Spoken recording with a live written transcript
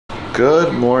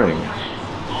Good morning.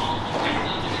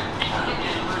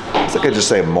 It's like I just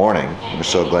say morning. We're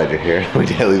so glad you're here. We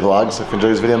daily vlogs. So if you enjoy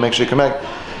this video, make sure you come back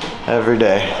every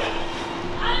day.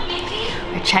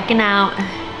 We're checking out.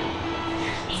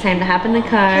 It's time to hop in the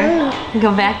car and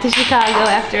go back to Chicago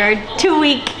after our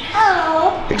 2-week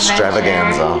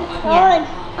extravaganza. Yeah.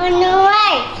 I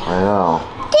know.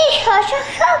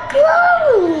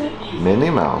 Minnie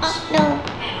Mouse.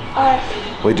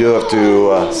 We do have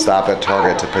to stop at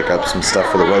Target to pick up some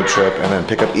stuff for the road trip and then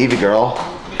pick up Evie Girl.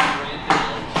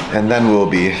 And then we'll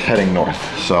be heading north.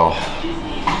 So,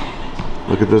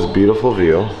 look at this beautiful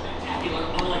view.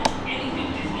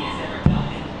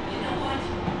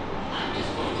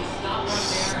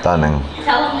 Stunning.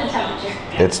 Tell them the temperature.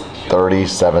 It's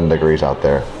 37 degrees out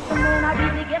there.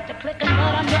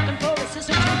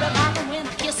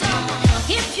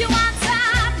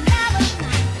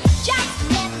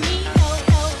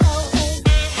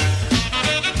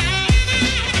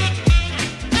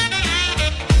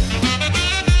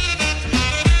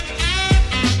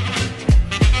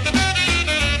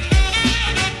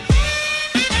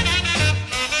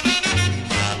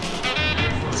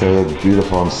 Sarah, that's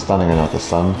beautiful and stunning, and with the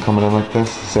sun coming in like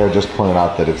this. Sarah just pointed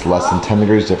out that it's less than 10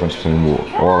 degrees difference between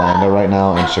Orlando right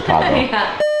now and Chicago.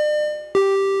 Yeah.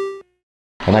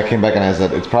 And I came back and I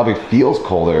said it probably feels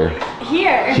colder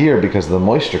here because of the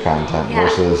moisture content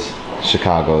versus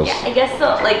Chicago's. Yeah, I guess the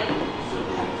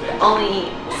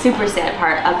only super sad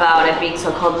part about it being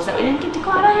so cold was that we didn't get to go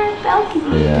out on our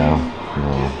balcony. Yeah,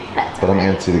 no. But I'm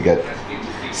antsy to get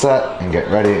set and get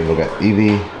ready and go get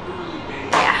Evie.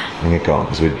 And get going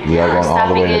because we are going all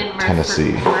the way to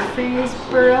Tennessee.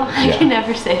 Murfreesboro? I can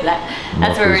never say that.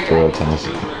 That's where we're going.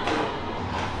 Tennessee.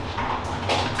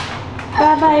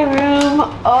 Bye-bye room.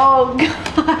 Oh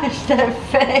gosh, that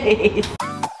face.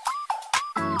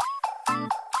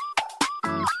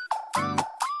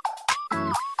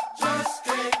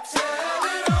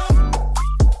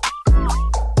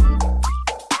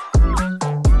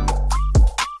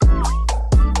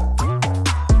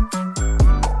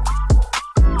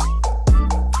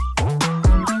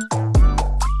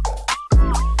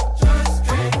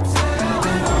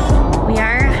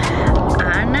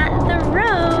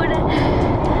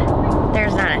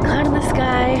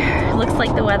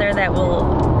 Like the weather that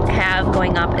we'll have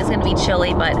going up is going to be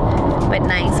chilly but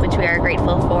nice, which we are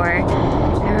grateful for.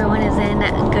 Everyone is in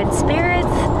good spirits,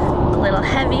 a little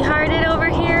heavy-hearted over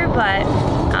here, but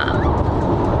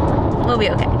we'll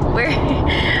be okay.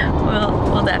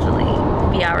 We'll definitely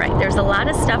be all right. There's a lot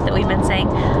of stuff that we've been saying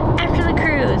after the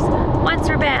cruise, once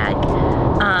we're back,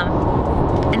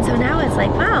 and so now it's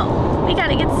like, wow, we got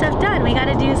to get stuff done. We got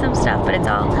to do some stuff, but it's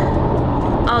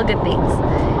all good things.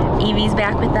 Evie's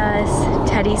back with us,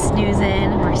 Teddy's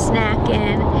snoozing, we're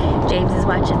snacking, James is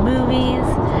watching movies.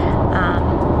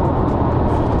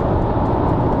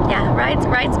 Yeah, rides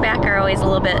back are always a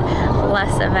little bit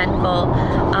less eventful.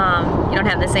 You don't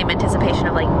have the same anticipation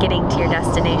of like getting to your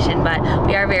destination, but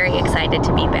we are very excited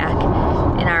to be back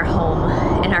in our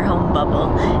home bubble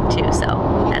too.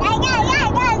 So that's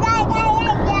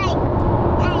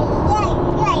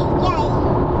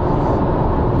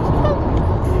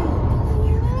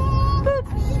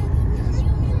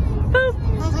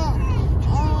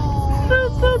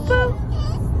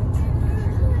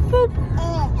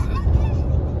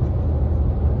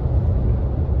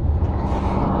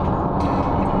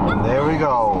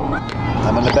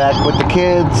I'm in the back with the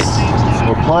kids.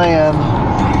 We're playing,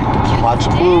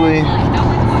 watching Bluey.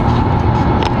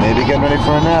 Maybe getting ready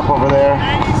for a nap over there.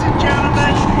 Ladies and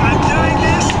gentlemen, I'm doing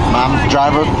this. Mom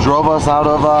drove us out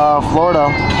of Florida.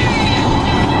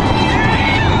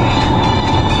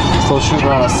 Still shooting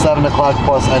around at 7 o'clock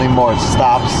plus any more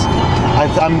stops.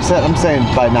 I'm saying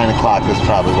by 9 o'clock is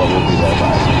probably what we'll be there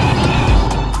by.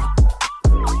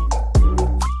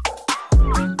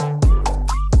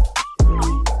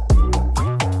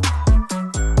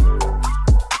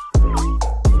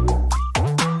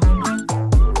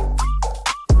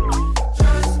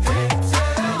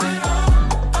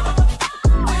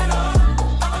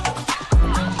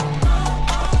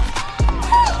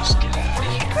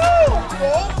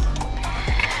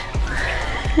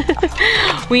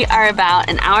 We are about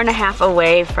an hour and a half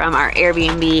away from our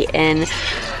Airbnb in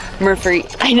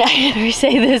I never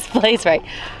say this place right.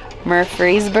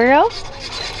 Murfreesboro?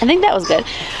 I think that was good.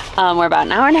 We're about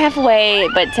an hour and a half away,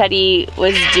 but Teddy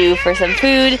was due for some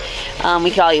food. We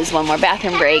could all use one more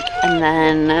bathroom break, and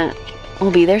then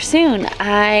we'll be there soon.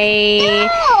 I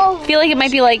feel like it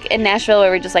might be like in Nashville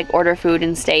where we just like order food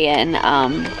and stay in.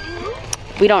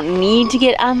 We don't need to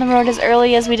get on the road as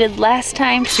early as we did last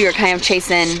time, because we were kind of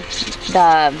chasing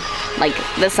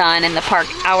the sun and the park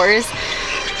hours.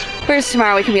 Whereas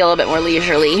tomorrow we can be a little bit more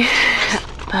leisurely.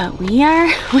 But we're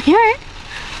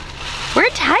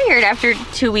tired after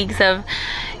 2 weeks of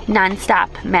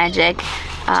non-stop magic.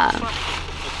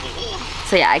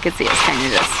 So yeah, I could see us kind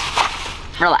of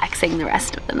just relaxing the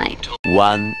rest of the night.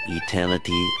 One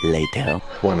eternity later.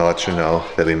 Want to let you know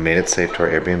that we made it safe to our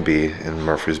Airbnb in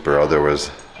Murfreesboro. There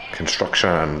was construction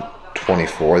on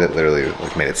 24 that literally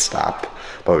like made it stop,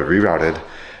 but we rerouted.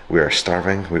 We are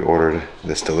starving. We ordered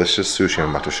this delicious sushi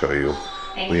I'm about to show you.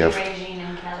 Thank you, Regina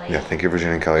and Kelly. Yeah, thank you,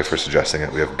 Regina and Kelly, for suggesting it.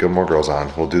 We have Gilmore Girls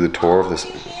on. We'll do the tour of this.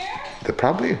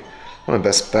 Probably one of the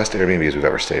best Airbnbs we've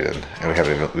ever stayed in, and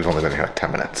we've only been here like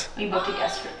 10 minutes. We booked it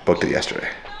yesterday. Booked it yesterday.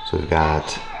 So we've got,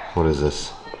 what is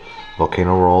this?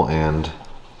 Volcano roll and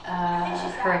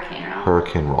hurricane roll.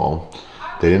 Hurricane roll.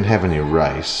 They didn't have any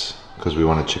rice because we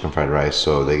wanted chicken fried rice,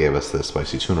 so they gave us this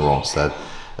spicy tuna roll instead.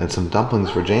 And some dumplings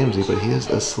for Jamesy, but he is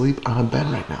asleep on a bed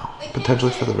right now,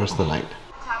 potentially for the rest of the night.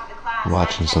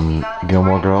 Watching some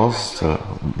Gilmore Girls to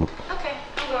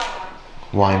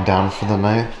wind down for the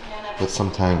night, but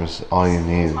sometimes all you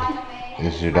need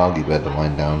is your doggy bed to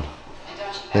wind down.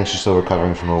 I think she's still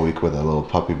recovering from a week with a little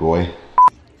puppy boy.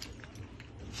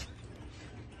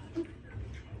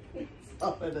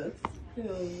 Up at us.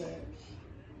 Feels that.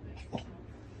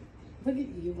 Look at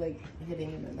you, like, hitting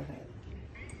him in the head.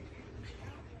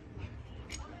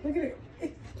 Look at it.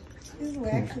 He's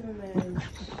waxing him in.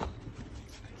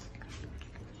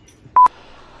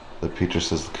 The Peter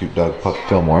says the cute dog Pup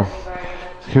Fillmore.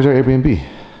 Here's our Airbnb.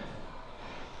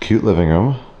 Cute living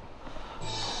room.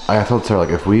 I told Sarah, like,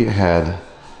 if we had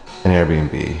an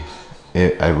Airbnb,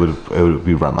 it would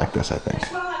be run like this, I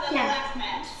think. Yeah.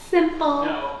 Simple.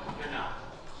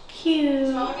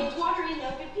 Cute.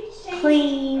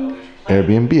 Clean.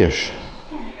 Airbnb-ish.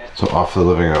 So off the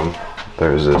living room,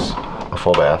 there's a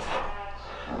full bath.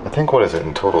 I think, what is it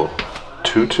in total?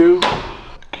 2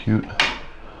 cute.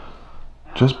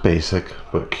 Just basic,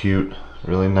 but cute.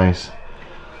 Really nice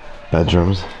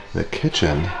bedrooms. The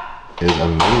kitchen is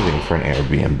amazing for an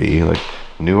Airbnb. Like,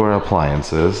 newer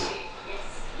appliances.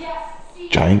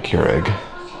 Giant Keurig.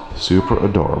 Super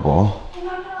adorable.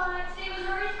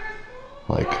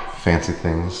 Like, fancy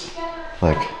things.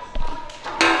 Like,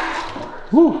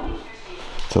 woo!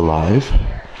 It's a live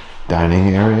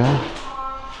dining area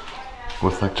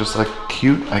with like just like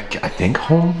cute, I think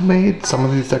homemade. Some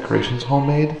of these decorations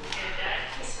homemade.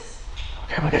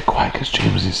 Okay, I'm gonna get quiet because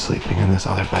James is sleeping in this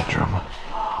other bedroom.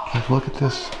 Like, look at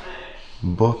this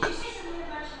book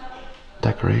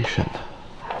decoration.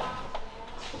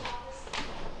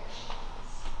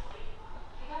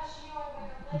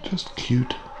 Just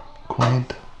cute,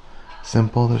 quaint,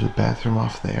 simple. There's a bathroom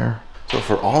off there. So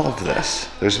for all of this,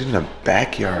 there's even a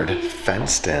backyard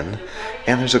fenced in,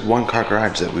 and there's like 1-car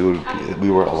garage that we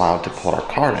were allowed to pull our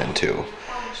car into.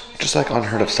 Just like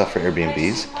unheard of stuff for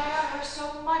Airbnbs.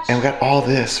 And we got all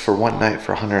this for one night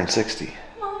for $160.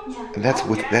 And that's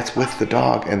with the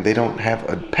dog, and they don't have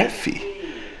a pet fee.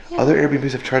 Other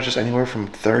Airbnbs have charged us anywhere from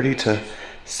 $30 to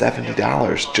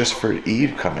 $70 just for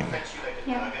Eve coming.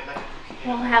 Yeah.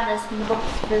 We'll have this in the books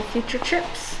for future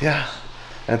trips. Yeah.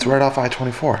 And it's right off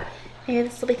I-24. Maybe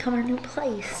this will become our new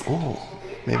place. Ooh.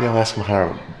 Maybe I'll ask them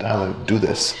how to do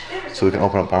this so we can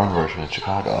open up our own version in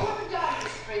Chicago.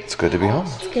 It's good to be home.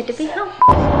 It's good to be home.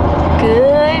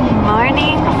 Good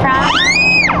morning from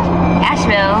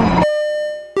Asheville.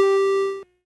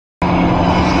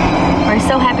 We're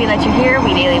so happy that you're here.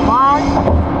 We daily vlog.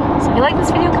 So if you like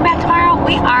this video, come back tomorrow.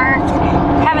 We are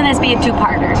having this be a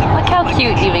 2-parter. Look how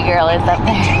cute Evie girl is up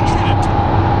there.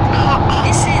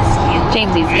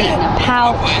 Jamesy's eating a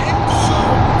pouch,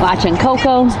 watching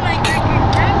Coco.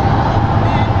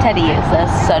 Teddy is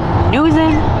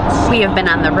snoozing. We have been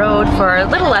on the road for a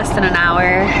little less than an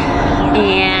hour,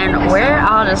 and we're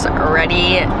all just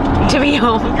ready to be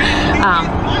home.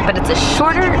 But it's a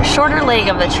shorter leg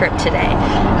of the trip today,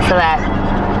 so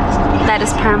that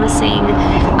is promising.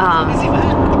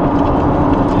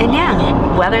 And yeah,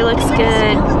 weather looks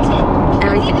good.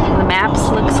 Everything, the maps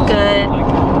looks good.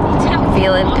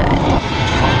 Feeling good.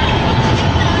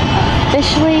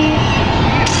 Officially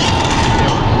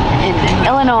in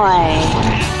Illinois.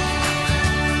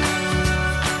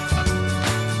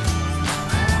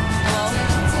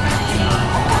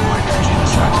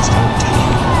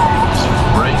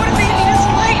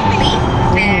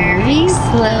 Very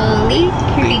slowly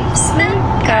creeps the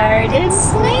garden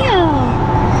snail.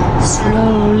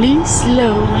 Slowly,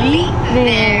 slowly,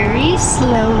 very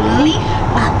slowly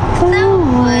up the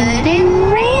wooden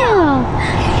rail.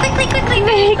 Quickly, quickly,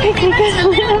 very quickly, goes a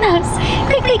little mouse.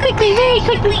 Quickly, quickly, very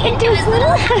quickly into his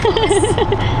little house.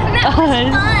 Oh,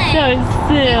 it's so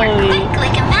silly. Quick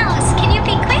like a mouse. Can you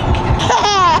be quick?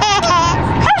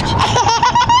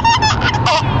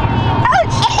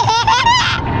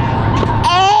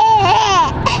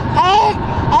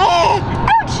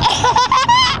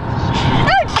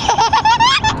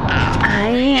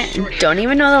 don't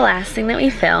even know the last thing that we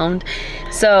filmed.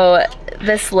 So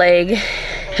this leg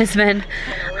has been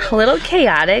a little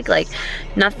chaotic, like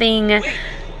nothing,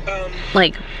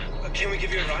 like, Can we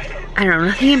give you a ride? I don't know,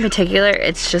 nothing in particular.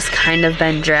 It's just kind of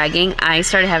been dragging. I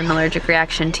started having an allergic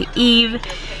reaction to Eve.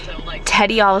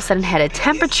 Teddy all of a sudden had a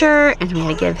temperature and we had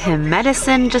to give him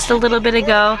medicine just a little bit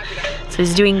ago. So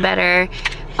he's doing better.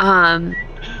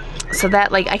 So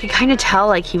that, like, I could kind of tell,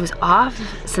 like, he was off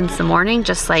since the morning,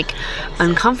 just like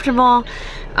uncomfortable.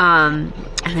 And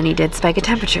then he did spike a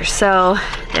temperature. So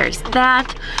there's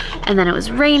that. And then it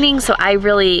was raining. So I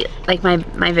really, like,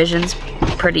 my vision's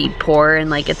pretty poor and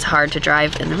like it's hard to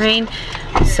drive in the rain.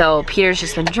 So Peter's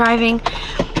just been driving.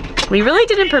 We really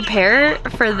didn't prepare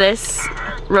for this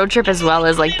road trip as well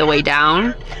as like the way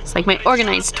down. It's like my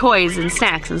organized toys and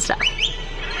snacks and stuff.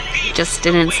 Just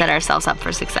didn't set ourselves up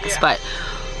for success, but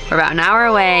we're about an hour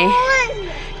away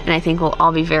and I think we'll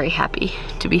all be very happy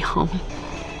to be home.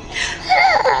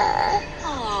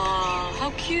 Aw,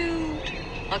 how cute.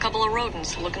 A couple of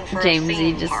rodents looking for a Jamesy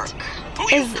theme just park.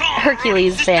 is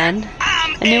Hercules fan.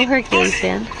 A new Hercules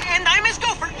fan. And I'm his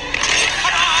gopher.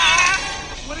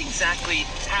 What exactly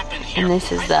happened here? And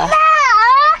this is the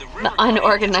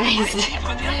unorganized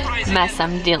mess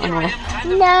I'm dealing with.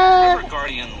 No.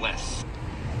 Guardian less.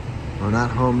 We're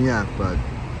not home yet, but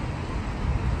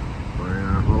we're in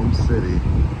our home city,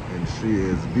 and she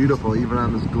is beautiful even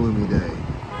on this gloomy day.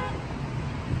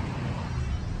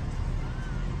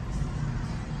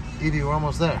 Edie, we're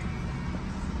almost there.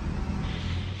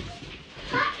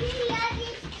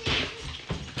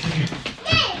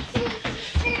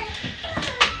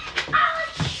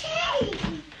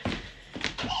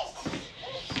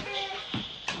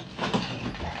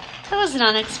 That was an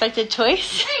unexpected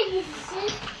choice.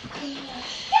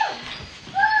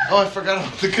 Oh, I forgot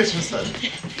about the kitchen set.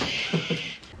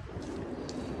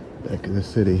 Back in the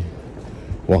city,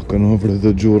 walking over to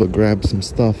the Jewel to grab some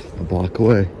stuff a block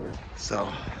away. So,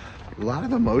 a lot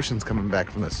of emotions coming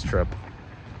back from this trip.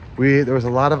 There was a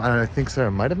lot of, and I think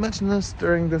Sarah might have mentioned this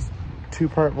during this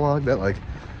two-part vlog, that like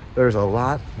there's a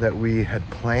lot that we had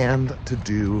planned to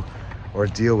do or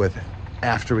deal with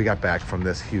after we got back from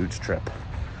this huge trip.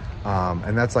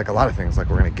 And that's like a lot of things, like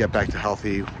we're gonna get back to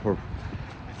healthy. I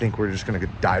think we're just gonna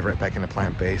dive right back into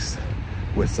plant-based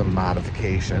with some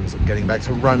modifications. Getting back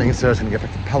to running, Sarah's gonna get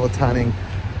back to Pelotoning,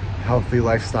 healthy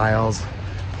lifestyles,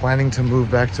 planning to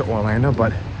move back to Orlando.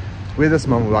 But we had this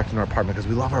moment, we walked into our apartment because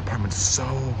we love our apartment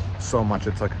so much.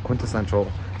 It's like a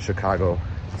quintessential Chicago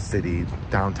city,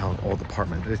 downtown old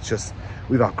apartment. It's just,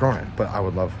 we've outgrown it, but I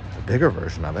would love a bigger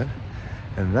version of it.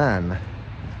 And then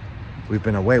we've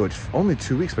been away, which only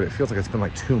 2 weeks, but it feels like it's been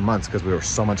like 2 months because we were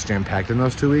so much jam-packed in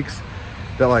those 2 weeks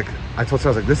that, like, I told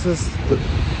Sarah, I was like, this is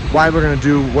why we're gonna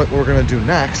do what we're gonna do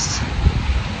next.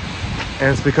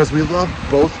 And it's because we love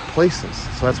both places.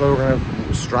 So that's why we're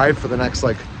gonna strive for the next,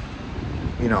 like,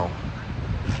 you know,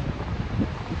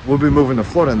 we'll be moving to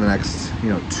Florida in the next,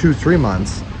 2-3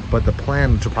 months. But the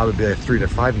plan, which will probably be a 3 to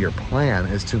 5 year plan,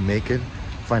 is to make it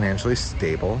financially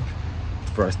stable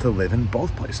for us to live in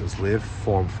both places. Live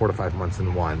for 4 to 5 months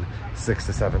in one, 6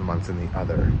 to 7 months in the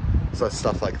other. So it's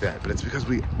stuff like that. But it's because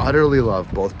we utterly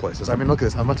love both places. I mean, look at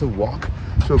this. I'm about to walk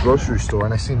to a grocery store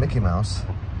and I see Mickey Mouse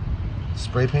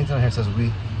spray painted on here. It says,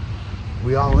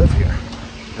 we all live here.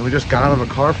 And we just got out of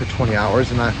a car for 20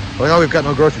 hours and I'm like, oh, we've got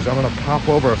no groceries. I'm gonna pop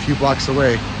over a few blocks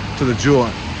away to the Jewel,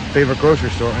 favorite grocery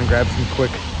store, and grab some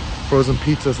quick frozen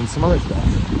pizzas and some other stuff.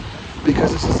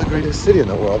 Because this is the greatest city in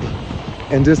the world.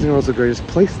 And Disney World's the greatest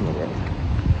place in the world.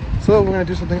 So we're gonna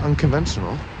do something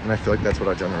unconventional. And I feel like that's what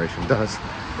our generation does.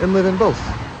 And live in both.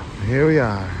 Here we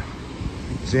are.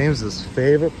 James's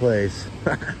favorite place.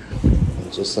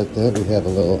 Just like that, we have a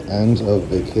little end of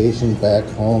vacation back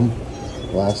home.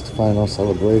 Last final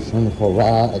celebration,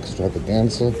 hurrah,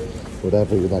 extravaganza,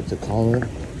 whatever you like to call it.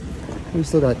 We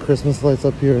still got Christmas lights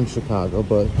up here in Chicago,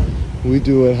 but we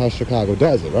do it how Chicago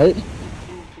does it, right?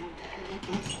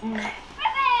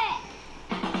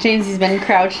 Jamesy's been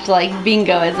crouched like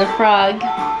Bingo as a frog.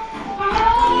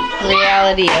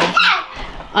 Reality of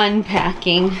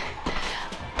unpacking.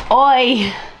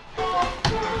 Oi!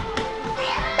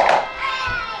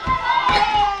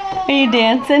 Are you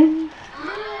dancing?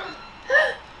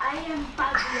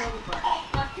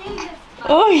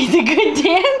 Oh, he's a good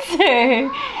dancer.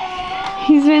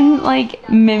 He's been like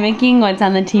mimicking what's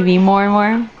on the TV more and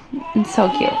more. It's so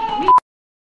cute.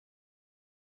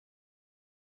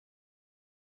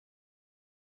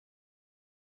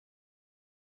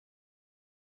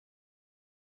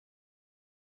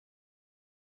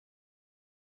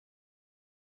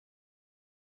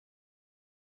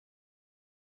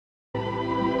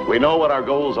 We know what our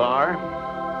goals are,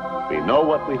 we know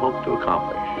what we hope to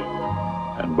accomplish.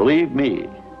 And believe me,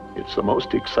 it's the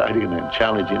most exciting and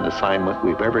challenging assignment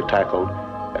we've ever tackled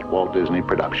at Walt Disney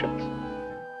Productions.